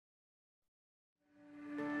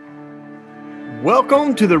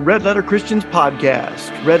Welcome to the Red Letter Christians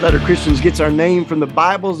podcast. Red Letter Christians gets our name from the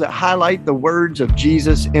Bibles that highlight the words of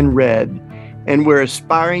Jesus in red. And we're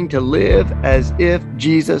aspiring to live as if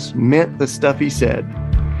Jesus meant the stuff he said.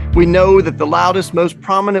 We know that the loudest, most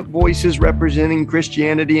prominent voices representing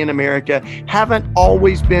Christianity in America haven't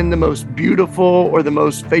always been the most beautiful or the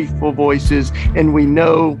most faithful voices. And we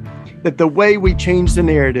know that the way we change the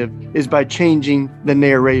narrative is by changing the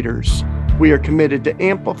narrators. We are committed to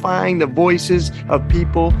amplifying the voices of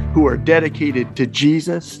people who are dedicated to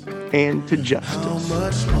Jesus and to justice. How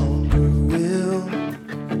much longer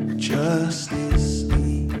will justice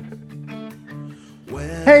be?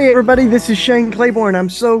 Hey everybody, this is Shane Claiborne. I'm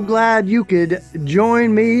so glad you could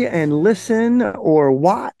join me and listen or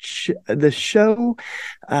watch the show.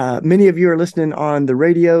 Many of you are listening on the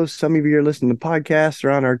radio. Some of you are listening to podcasts or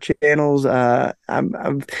on our channels.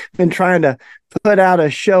 I've been trying to put out a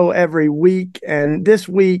show every week, and this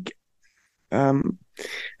week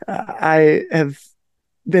I have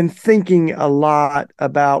been thinking a lot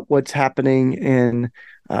about what's happening in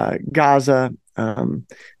Gaza,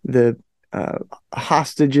 the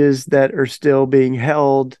hostages that are still being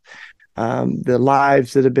held, the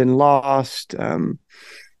lives that have been lost,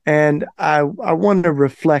 and I want to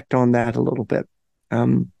reflect on that a little bit.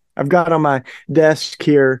 I've got on my desk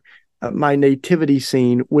here my nativity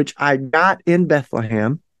scene, which I got in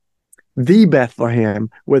Bethlehem, the Bethlehem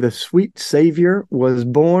where the sweet Savior was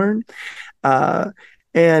born.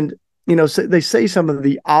 And, you know, so they say some of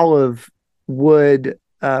the olive wood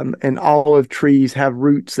and olive trees have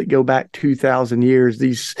roots that go back 2,000 years,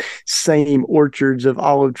 these same orchards of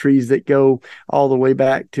olive trees that go all the way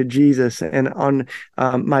back to Jesus. And on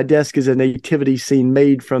my desk is a nativity scene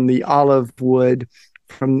made from the olive wood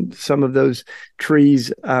from some of those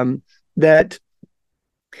trees. That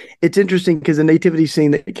it's interesting because the nativity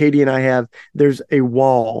scene that Katie and I have, there's a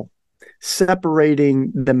wall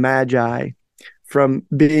separating the Magi from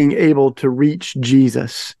being able to reach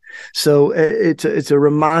Jesus. So it's a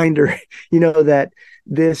reminder, you know, that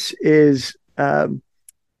this is the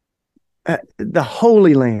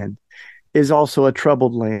Holy Land is also a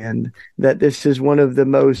troubled land, that this is one of the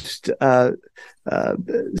most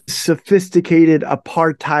sophisticated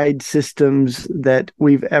apartheid systems that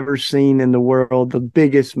we've ever seen in the world, the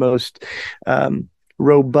biggest, most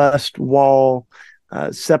robust wall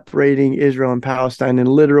separating Israel and Palestine. And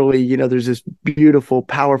literally, you know, there's this beautiful,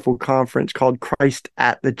 powerful conference called Christ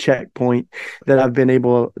at the Checkpoint that I've been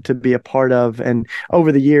able to be a part of. And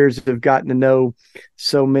over the years, I've gotten to know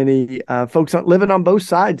so many folks living on both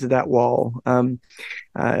sides of that wall.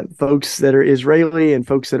 Folks that are Israeli and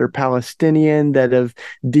folks that are Palestinian that have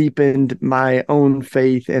deepened my own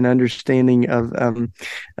faith and understanding of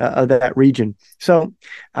that region. So,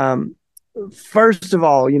 first of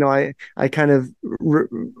all, you know, I kind of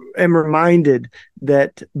am reminded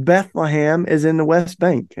that Bethlehem is in the West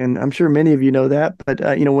Bank, and I'm sure many of you know that.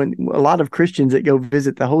 But you know, when a lot of Christians that go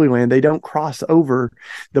visit the Holy Land, they don't cross over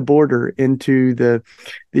the border into the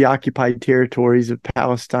occupied territories of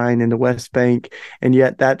Palestine and the West Bank, and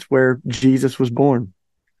yet that's where Jesus was born.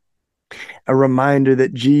 A reminder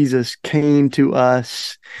that Jesus came to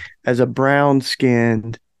us as a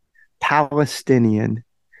brown-skinned Palestinian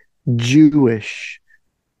Jewish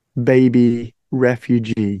baby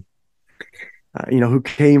refugee, you know, who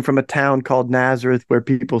came from a town called Nazareth where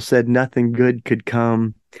people said nothing good could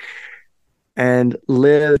come, and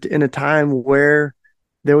lived in a time where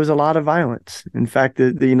there was a lot of violence. In fact,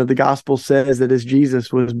 the gospel says that as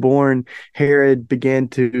Jesus was born, Herod began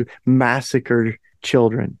to massacre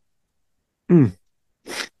children.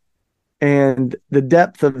 And the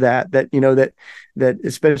depth of that you know, that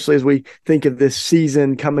especially as we think of this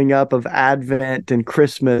season coming up of Advent and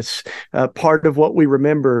Christmas, part of what we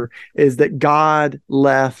remember is that God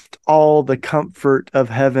left all the comfort of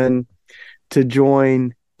heaven to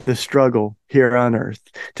join the struggle here on earth,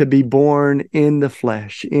 to be born in the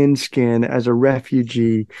flesh, in skin, as a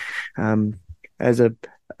refugee, as a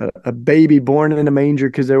baby born in a manger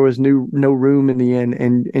because there was no room in the inn,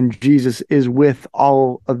 and Jesus is with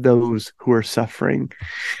all of those who are suffering.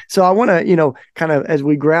 So I want to, you know, kind of as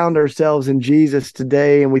we ground ourselves in Jesus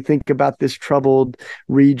today and we think about this troubled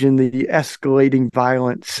region, the escalating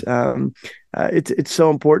violence, it's so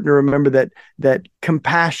important to remember that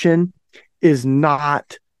compassion is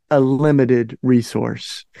not a limited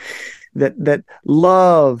resource, that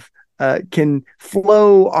love can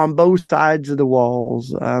flow on both sides of the walls.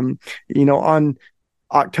 You know, on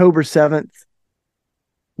October 7th,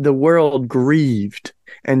 the world grieved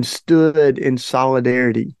and stood in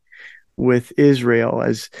solidarity with Israel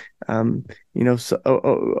as, you know, some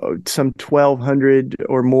 1,200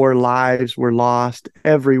 or more lives were lost,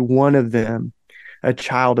 every one of them a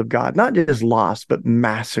child of God, not just lost, but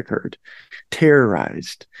massacred,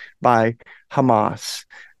 terrorized by Hamas.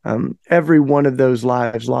 Every one of those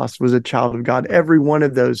lives lost was a child of God. Every one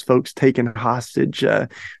of those folks taken hostage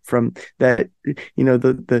from that,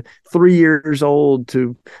 the 3 years old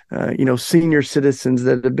to, senior citizens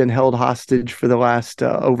that have been held hostage for the last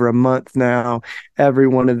over a month now. Every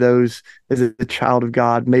one of those is a child of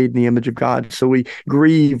God, made in the image of God. So we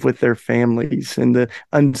grieve with their families and the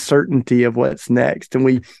uncertainty of what's next. And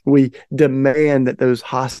we demand that those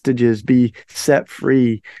hostages be set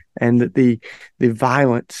free and that the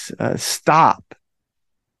violence stop.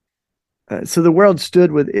 So the world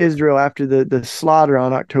stood with Israel after the slaughter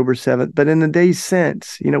on October 7th. But in the days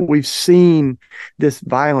since, we've seen this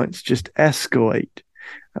violence just escalate.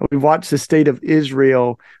 We've watched the state of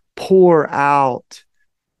Israel pour out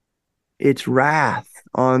its wrath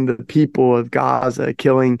on the people of Gaza,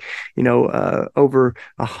 killing, over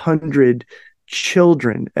 100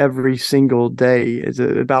 children every single day. Is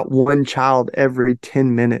about one child every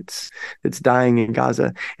 10 minutes that's dying in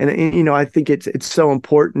Gaza. And I think it's so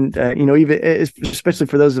important, even especially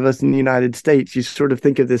for those of us in the United States. You sort of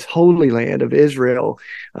think of this holy land of Israel.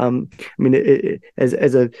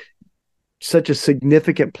 As such a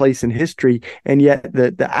significant place in history, and yet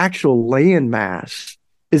the actual land mass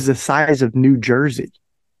is the size of New Jersey.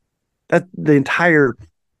 That the entire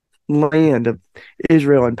land of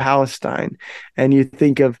Israel and Palestine. And you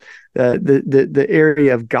think of the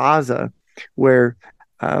area of Gaza where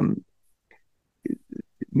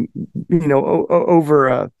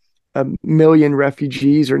over a million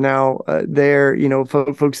refugees are now there,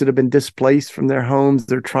 folks that have been displaced from their homes.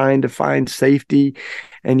 They're trying to find safety.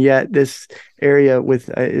 And yet this area with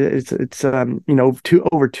it's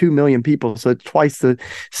over 2 million people. So it's twice the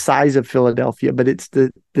size of Philadelphia, but it's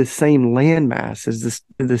the same landmass as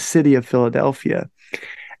the city of Philadelphia.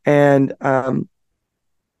 And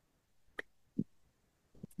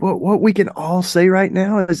what we can all say right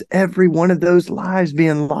now is every one of those lives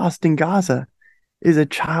being lost in Gaza is a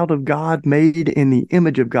child of God, made in the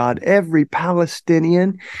image of God. Every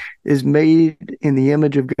Palestinian is made in the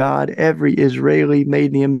image of God. Every Israeli made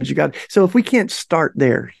in the image of God. So if we can't start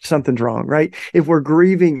there, something's wrong, right? If we're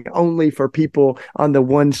grieving only for people on the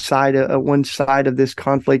one side of this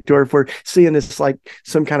conflict, or if we're seeing this like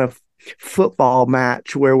some kind of football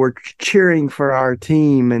match where we're cheering for our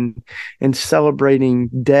team and celebrating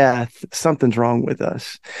death, something's wrong with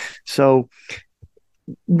us. So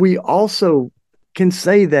we also can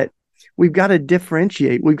say that we've got to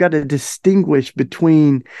differentiate, we've got to distinguish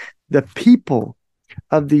between the people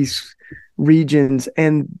of these regions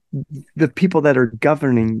and the people that are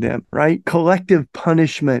governing them, right? Collective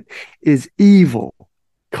punishment is evil.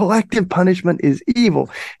 Collective punishment is evil.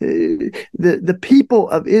 The people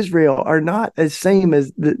of Israel are not the same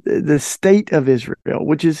as the state of Israel,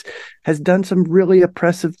 which has done some really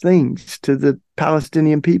oppressive things to the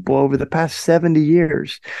Palestinian people over the past 70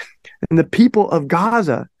 years. And the people of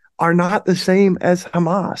Gaza are not the same as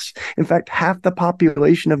Hamas. In fact, half the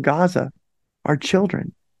population of Gaza are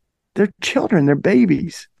children. They're children, they're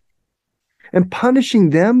babies. And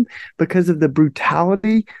punishing them because of the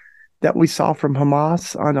brutality that we saw from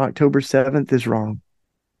Hamas on October 7th is wrong.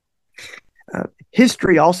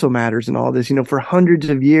 History also matters in all this. For hundreds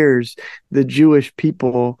of years, the Jewish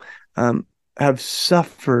people have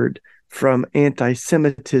suffered from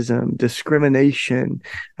anti-Semitism, discrimination,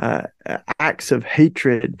 acts of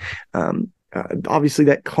hatred. Obviously,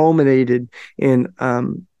 that culminated in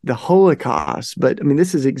the Holocaust, but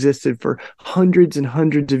this has existed for hundreds and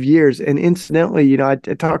hundreds of years. And incidentally, I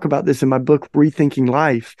talk about this in my book, Rethinking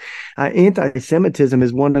Life. Anti-Semitism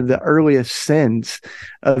is one of the earliest sins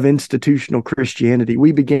of institutional Christianity.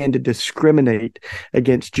 We began to discriminate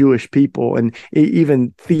against Jewish people, and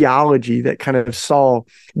even theology that kind of saw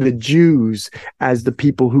the Jews as the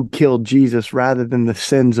people who killed Jesus rather than the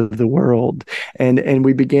sins of the world. And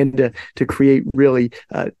we began to create really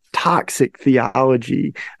toxic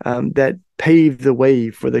theology that paved the way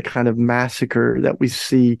for the kind of massacre that we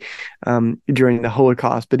see during the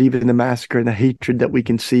Holocaust, but even the massacre and the hatred that we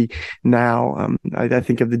can see now. I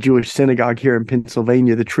think of the Jewish synagogue here in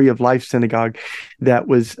Pennsylvania, the Tree of Life synagogue, that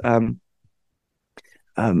was the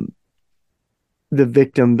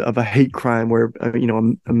victim of a hate crime where,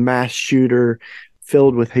 a mass shooter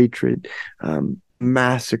filled with hatred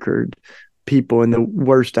massacred people in the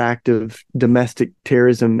worst act of domestic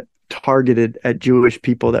terrorism targeted at Jewish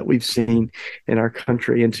people that we've seen in our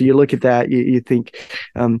country. And so you look at that, you think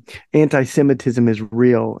anti-Semitism is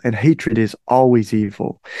real and hatred is always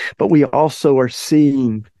evil. But we also are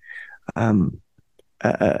seeing the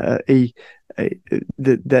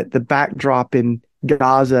backdrop in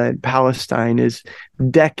Gaza and Palestine is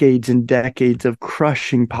decades and decades of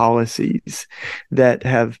crushing policies that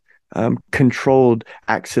have controlled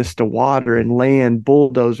access to water and land,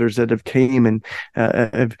 bulldozers that have came and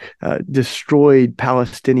have destroyed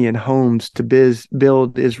Palestinian homes to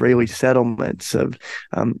build Israeli settlements of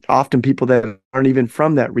often people that aren't even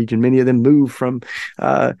from that region. Many of them move from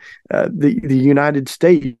the United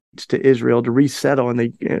States to Israel to resettle, and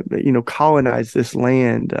they colonize this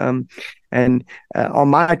land. And on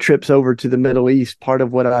my trips over to the Middle East, part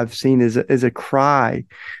of what I've seen is a cry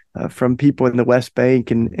from people in the West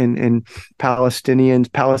Bank and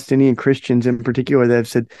Palestinian Christians in particular, that have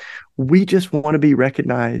said, we just want to be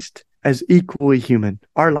recognized as equally human,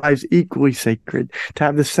 our lives equally sacred, to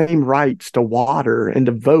have the same rights to water and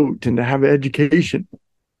to vote and to have education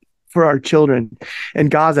for our children.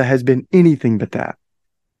 And Gaza has been anything but that.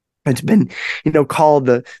 It's been, called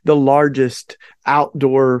the largest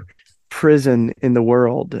outdoor prison in the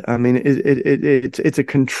world. I mean, it's a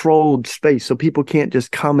controlled space, so people can't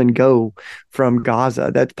just come and go from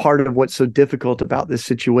Gaza. That's part of what's so difficult about this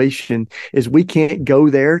situation, is we can't go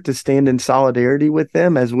there to stand in solidarity with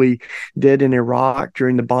them, as we did in Iraq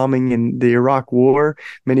during the bombing in the Iraq War.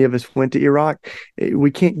 Many of us went to Iraq.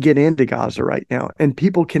 We can't get into Gaza right now, and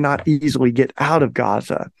people cannot easily get out of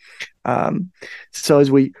Gaza. So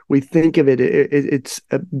as we think of it's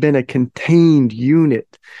been a contained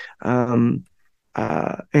unit, and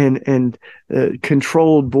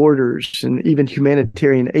controlled borders, and even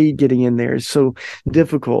humanitarian aid getting in there is so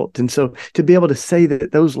difficult. And so to be able to say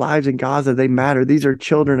that those lives in Gaza, they matter. These are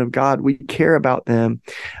children of God. We care about them.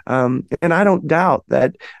 And I don't doubt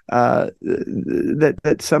that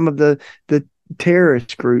that some of the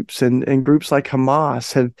terrorist groups and groups like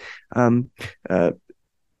Hamas have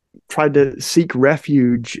tried to seek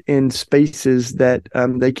refuge in spaces that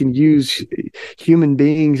they can use human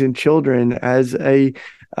beings and children as a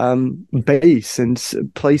base and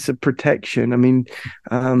place of protection. I mean,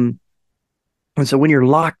 and so when you're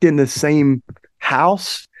locked in the same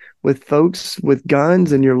house with folks with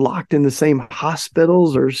guns, and you're locked in the same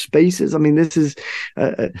hospitals or spaces, I mean, this is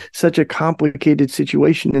such a complicated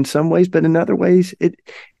situation in some ways, but in other ways,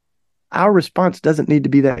 our response doesn't need to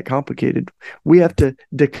be that complicated. We have to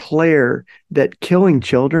declare that killing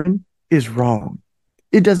children is wrong.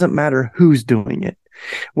 It doesn't matter who's doing it,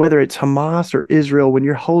 whether it's Hamas or Israel. When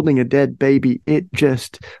you're holding a dead baby, it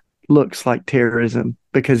just looks like terrorism,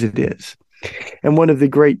 because it is. And one of the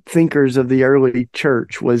great thinkers of the early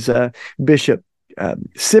church was Bishop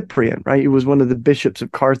Cyprian, right? He was one of the bishops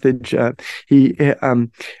of Carthage. One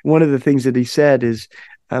of the things that he said is,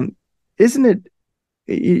 isn't it,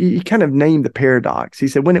 he kind of named the paradox. He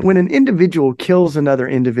said, when an individual kills another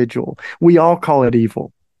individual, we all call it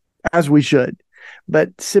evil, as we should.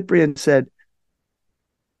 But Cyprian said,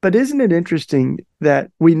 but isn't it interesting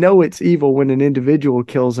that we know it's evil when an individual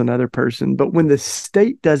kills another person, but when the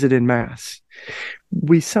state does it in mass,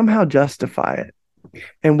 we somehow justify it,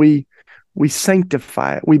 and we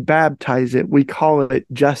sanctify it, we baptize it, we call it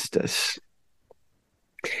justice.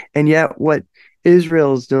 And yet what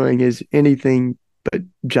Israel is doing is anything but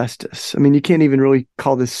justice. I mean, you can't even really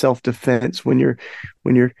call this self-defense when you're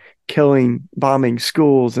bombing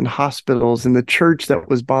schools and hospitals. And the church that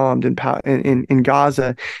was bombed in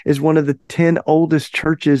Gaza is one of the 10 oldest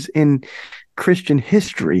churches in Christian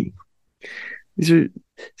history. These are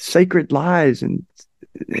sacred lives and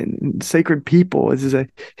sacred people. This is a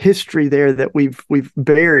history there that we've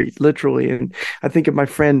buried, literally. And I think of my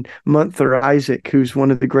friend Munther Isaac, who's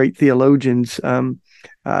one of the great theologians in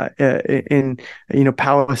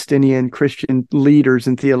Palestinian Christian leaders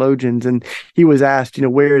and theologians, and he was asked,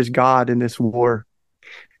 where is God in this war?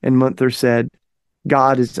 And Munther said,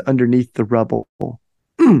 God is underneath the rubble.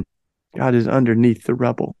 God is underneath the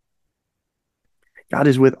rubble. God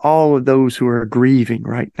is with all of those who are grieving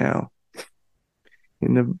right now.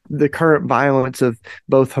 In the current violence of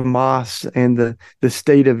both Hamas and the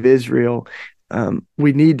state of Israel,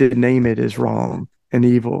 we need to name it as wrong and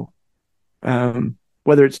evil.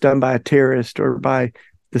 Whether it's done by a terrorist or by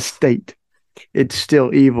the state, it's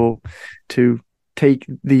still evil to take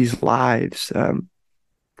these lives.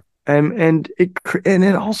 And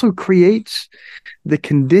it also creates the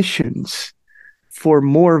conditions for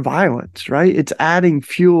more violence, right? It's adding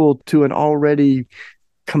fuel to an already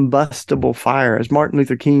combustible fire. As Martin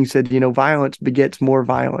Luther King said, violence begets more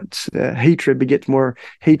violence. Hatred begets more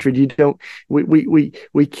hatred.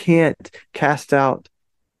 We can't cast out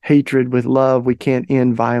hatred with love. We can't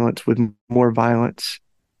end violence with more violence.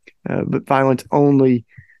 But violence only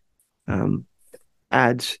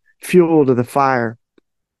adds fuel to the fire.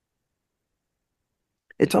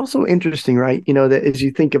 It's also interesting, right? That as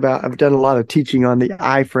you think about, I've done a lot of teaching on the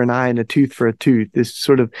eye for an eye and a tooth for a tooth, this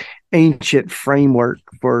sort of ancient framework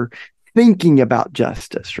for thinking about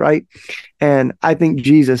justice, right? And I think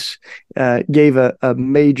Jesus gave a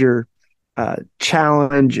major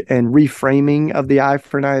challenge and reframing of the eye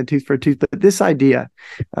for an eye, a tooth for a tooth. But this idea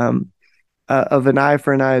um, of an eye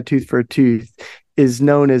for an eye, a tooth for a tooth is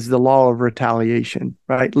known as the law of retaliation,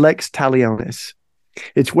 right? Lex talionis.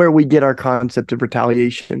 It's where we get our concept of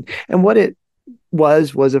retaliation. And what it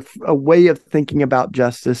was a way of thinking about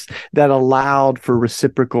justice that allowed for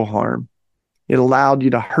reciprocal harm. It allowed you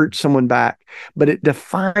to hurt someone back, but it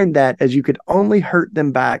defined that as you could only hurt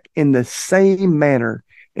them back in the same manner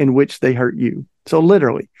in which they hurt you. So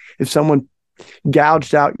literally, if someone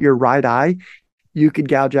gouged out your right eye, you could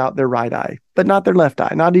gouge out their right eye, but not their left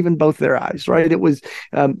eye, not even both their eyes, right? It was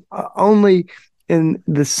only in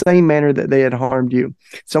the same manner that they had harmed you.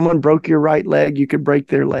 Someone broke your right leg, you could break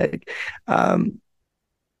their leg. And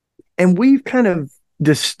we've kind of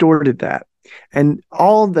distorted that. And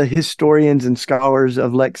all the historians and scholars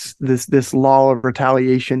of this law of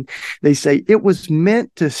retaliation, they say it was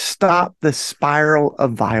meant to stop the spiral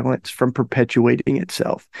of violence from perpetuating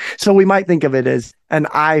itself. So we might think of it as an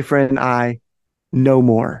eye for an eye, no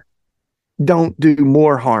more. Don't do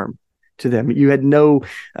more harm to them. You had no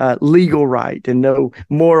legal right and no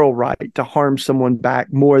moral right to harm someone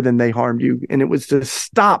back more than they harmed you. And it was to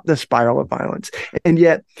stop the spiral of violence. And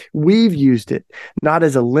yet we've used it not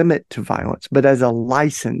as a limit to violence, but as a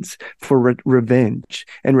license for revenge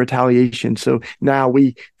and retaliation. So now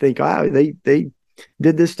we think, oh, they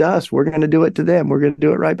did this to us, we're going to do it to them, we're going to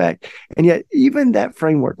do it right back. And yet even that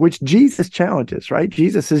framework, which Jesus challenges, right?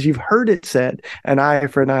 Jesus says, you've heard it said, an eye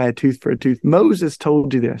for an eye, a tooth for a tooth. Moses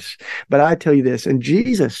told you this, but I tell you this. And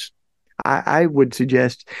Jesus, I would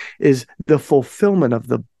suggest, is the fulfillment of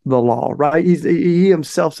the law, right? He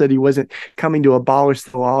himself said he wasn't coming to abolish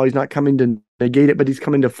the law, he's not coming to negate it, but he's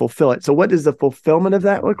coming to fulfill it. So what does the fulfillment of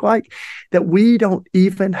that look like? That we don't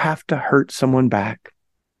even have to hurt someone back.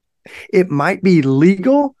 It might be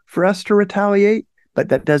legal for us to retaliate, but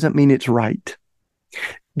that doesn't mean it's right.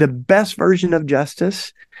 The best version of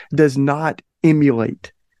justice does not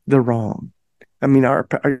emulate the wrong. I mean, a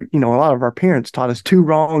lot of our parents taught us 2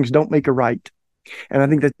 wrongs don't make a right. And I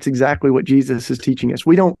think that's exactly what Jesus is teaching us.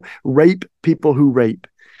 We don't rape people who rape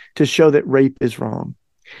to show that rape is wrong.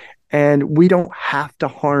 And we don't have to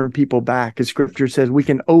harm people back. As scripture says, we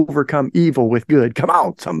can overcome evil with good. Come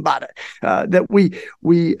on, somebody. And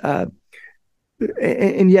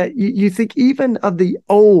yet you think even of the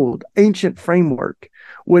old ancient framework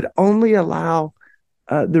would only allow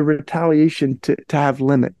the retaliation to have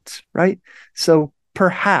limits, right? So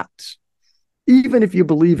perhaps, even if you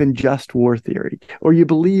believe in just war theory, or you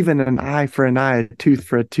believe in an eye for an eye, a tooth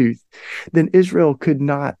for a tooth, then Israel could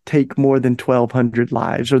not take more than 1,200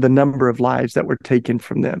 lives, or the number of lives that were taken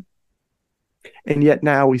from them. And yet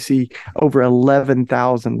now we see over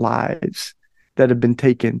 11,000 lives that have been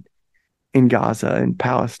taken in Gaza and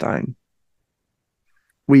Palestine.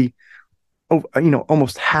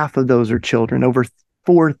 Almost half of those are children, over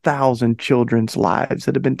 4,000 children's lives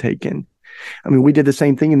that have been taken. I mean, we did the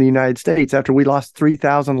same thing in the United States. After we lost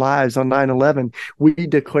 3,000 lives on 9/11, we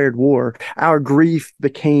declared war. Our grief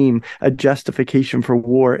became a justification for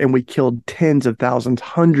war, and we killed tens of thousands,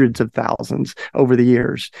 hundreds of thousands over the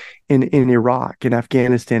years in Iraq and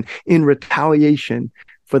Afghanistan in retaliation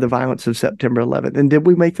for the violence of September 11th. And did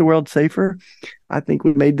we make the world safer? I think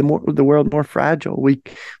we made the world more fragile.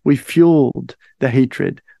 We fueled the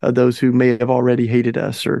hatred of those who may have already hated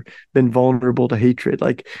us or been vulnerable to hatred.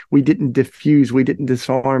 Like, we didn't diffuse, we didn't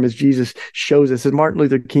disarm, as Jesus shows us. As Martin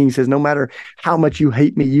Luther King says, no matter how much you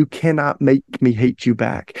hate me, you cannot make me hate you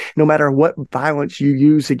back. No matter what violence you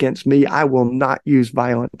use against me, I will not use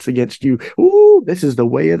violence against you. Ooh, this is the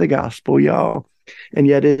way of the gospel, y'all. And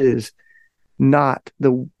yet it is not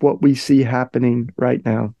what we see happening right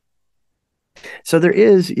now. So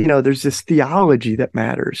there's this theology that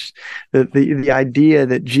matters, the idea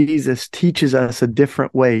that Jesus teaches us a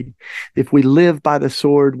different way. If we live by the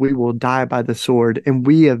sword, we will die by the sword. And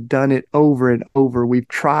we have done it over and over. We've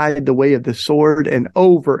tried the way of the sword, and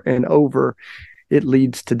over, it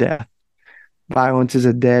leads to death. Violence is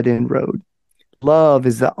a dead-end road. Love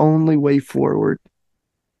is the only way forward.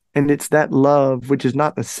 And it's that love, which is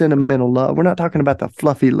not the sentimental love. We're not talking about the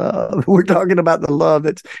fluffy love. We're talking about the love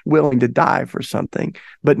that's willing to die for something,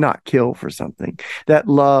 but not kill for something. That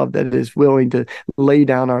love that is willing to lay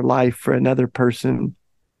down our life for another person.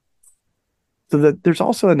 So that there's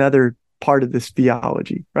also another part of this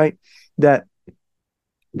theology, right? That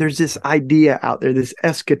there's this idea out there, this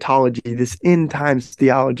eschatology, this end times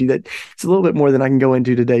theology that it's a little bit more than I can go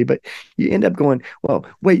into today, but you end up going, well,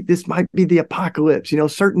 wait, this might be the apocalypse.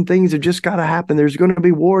 Certain things have just got to happen. There's going to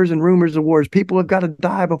be wars and rumors of wars. People have got to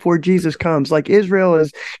die before Jesus comes. Like Israel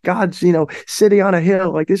is God's, city on a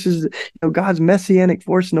hill. Like this is, God's messianic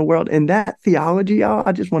force in the world. And that theology,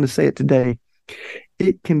 I just want to say it today.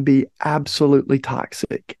 It can be absolutely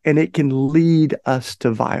toxic, and it can lead us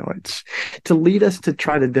to violence, to lead us to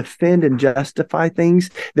try to defend and justify things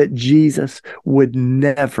that Jesus would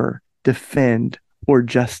never defend or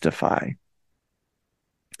justify.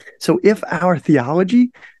 So if our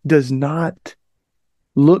theology does not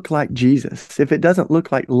look like Jesus, if it doesn't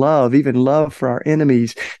look like love, even love for our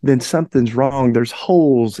enemies, then something's wrong. There's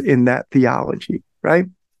holes in that theology, right?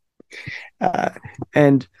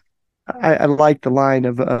 And I like the line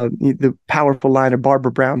of the powerful line of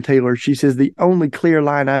Barbara Brown Taylor. She says, the only clear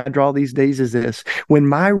line I draw these days is this: when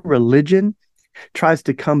my religion tries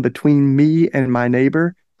to come between me and my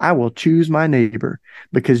neighbor, I will choose my neighbor,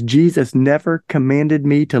 because Jesus never commanded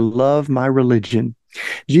me to love my religion.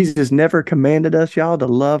 Jesus never commanded us, y'all, to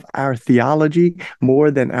love our theology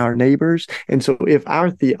more than our neighbors. And so if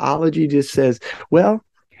our theology just says, well,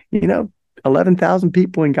 11,000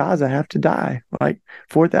 people in Gaza have to die. Like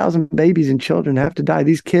 4,000 babies and children have to die.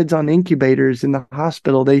 These kids on incubators in the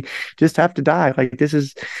hospital, they just have to die. Like this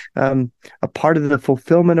is a part of the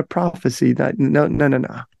fulfillment of prophecy. That no.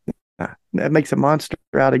 That makes a monster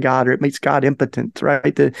out of God, or it makes God impotent,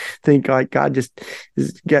 right? To think like God just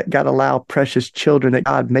got to allow precious children that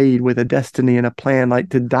God made with a destiny and a plan, like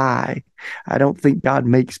to die. I don't think God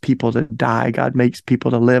makes people to die. God makes people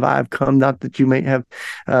to live. I have come not that you may have,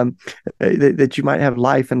 that you might have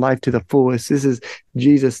life and life to the fullest. This is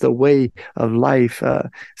Jesus, the way of life.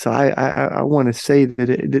 So I want to say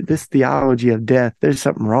that this theology of death, there's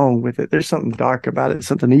something wrong with it. There's something dark about it,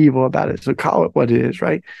 something evil about it. So call it what it is,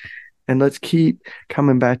 right? And let's keep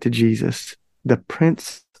coming back to Jesus, the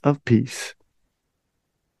Prince of Peace,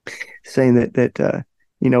 saying that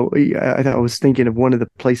I was thinking of one of the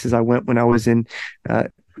places I went when I was in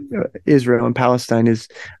Israel and Palestine is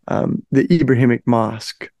the Abrahamic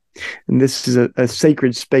Mosque. And this is a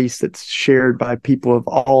sacred space that's shared by people of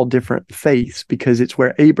all different faiths, because it's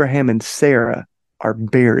where Abraham and Sarah are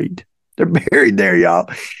buried. They're buried there, y'all.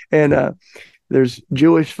 And there's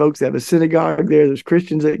Jewish folks that have a synagogue there. There's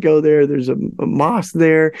Christians that go there. There's a mosque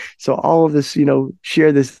there. So all of this,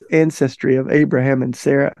 share this ancestry of Abraham and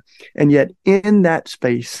Sarah. And yet in that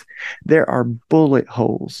space, there are bullet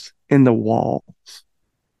holes in the walls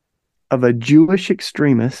of a Jewish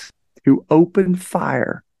extremist who opened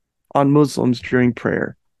fire on Muslims during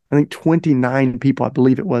prayer. I think 29 people, I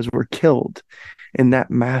believe it was, were killed in that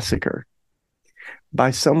massacre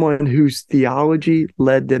by someone whose theology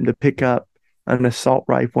led them to pick up an assault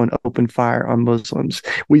rifle and open fire on Muslims.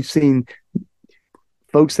 We've seen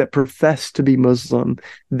folks that profess to be Muslim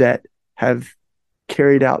that have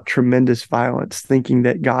carried out tremendous violence, thinking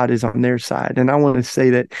that God is on their side. And I want to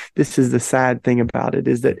say that this is the sad thing about it,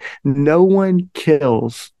 is that no one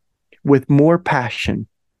kills with more passion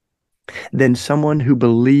than someone who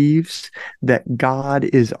believes that God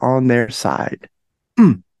is on their side.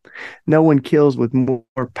 No one kills with more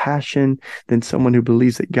passion than someone who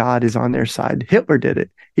believes that God is on their side. Hitler did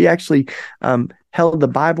it. He actually held the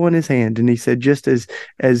Bible in his hand, and he said, just as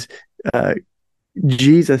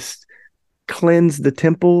Jesus cleansed the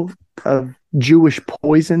temple of Jewish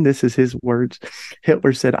poison, this is his words,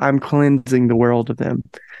 Hitler said, I'm cleansing the world of them.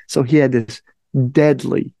 So he had this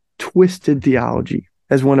deadly, twisted theology.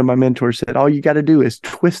 As one of my mentors said, all you got to do is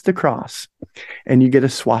twist the cross and you get a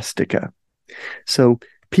swastika. So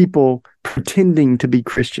people pretending to be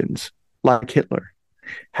Christians, like Hitler,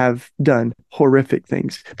 have done horrific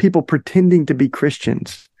things. People pretending to be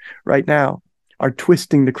Christians right now are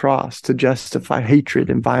twisting the cross to justify hatred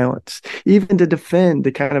and violence, even to defend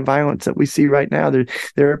the kind of violence that we see right now.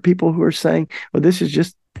 There are people who are saying, well, this is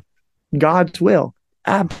just God's will.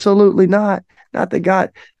 Absolutely not. Not the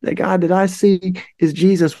God that I see is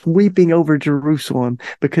Jesus weeping over Jerusalem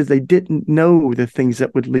because they didn't know the things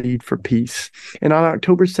that would lead for peace. And on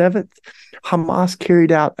October 7th, Hamas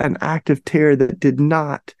carried out an act of terror that did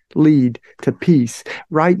not lead to peace.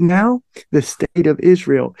 Right now, the state of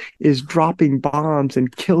Israel is dropping bombs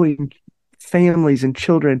and killing families and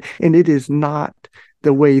children, and it is not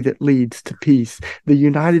the way that leads to peace. The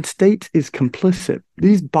United States is complicit.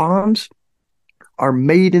 These bombs are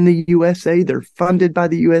made in the USA. They're funded by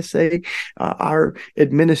the USA. Our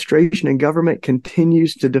administration and government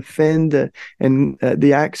continues to defend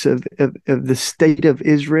the acts of the state of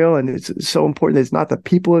Israel. And it's so important that it's not the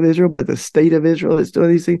people of Israel, but the state of Israel that's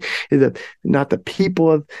doing these things. Not the people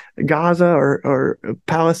of Gaza or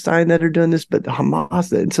Palestine that are doing this, but the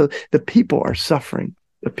Hamas. And so the people are suffering.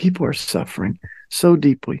 The people are suffering so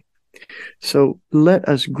deeply. So let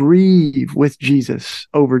us grieve with Jesus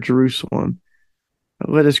over Jerusalem.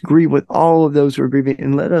 Let us grieve with all of those who are grieving,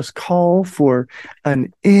 and let us call for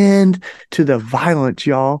an end to the violence,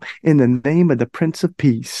 y'all, in the name of the Prince of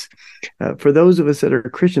Peace. For those of us that are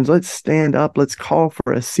Christians, let's stand up. Let's call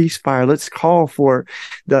for a ceasefire. Let's call for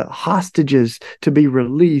the hostages to be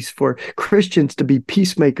released, for Christians to be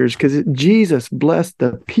peacemakers, because Jesus blessed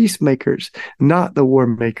the peacemakers, not the war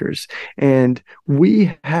makers. And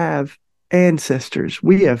we have ancestors.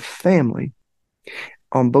 We have family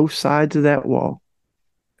on both sides of that wall.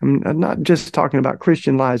 I'm not just talking about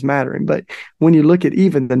Christian lives mattering, but when you look at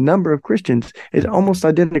even the number of Christians, it's almost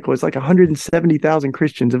identical. It's like 170,000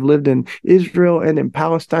 Christians have lived in Israel and in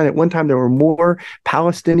Palestine. At one time, there were more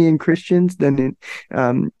Palestinian Christians than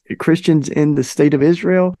Christians in the state of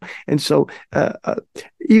Israel. And so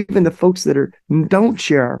even the folks that don't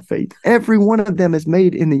share our faith, every one of them is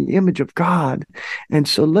made in the image of God. And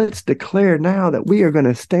so let's declare now that we are going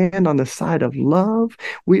to stand on the side of love.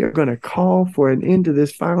 We are going to call for an end to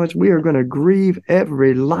this violence. We are going to grieve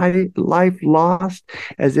every life lost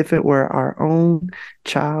as if it were our own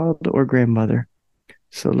child or grandmother.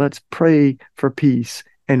 So let's pray for peace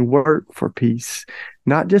and work for peace,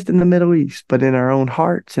 not just in the Middle East, but in our own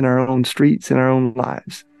hearts, in our own streets, in our own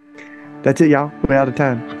lives. That's it, y'all. We're out of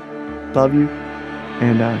time. Love you,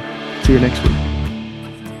 and see you next week.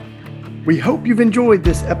 We hope you've enjoyed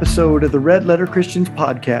this episode of the Red Letter Christians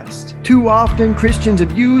podcast. Too often, Christians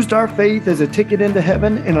have used our faith as a ticket into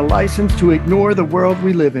heaven and a license to ignore the world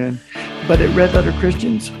we live in. But at Red Letter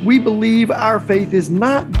Christians, we believe our faith is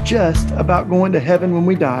not just about going to heaven when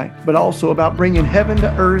we die, but also about bringing heaven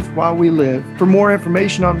to earth while we live. For more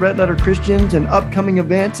information on Red Letter Christians and upcoming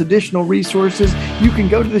events, additional resources, you can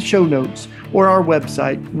go to the show notes or our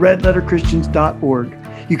website, redletterchristians.org.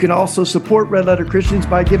 You can also support Red Letter Christians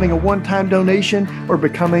by giving a one-time donation or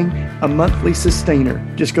becoming a monthly sustainer.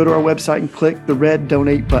 Just go to our website and click the red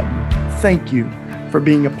donate button. Thank you for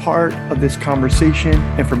being a part of this conversation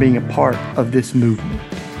and for being a part of this movement.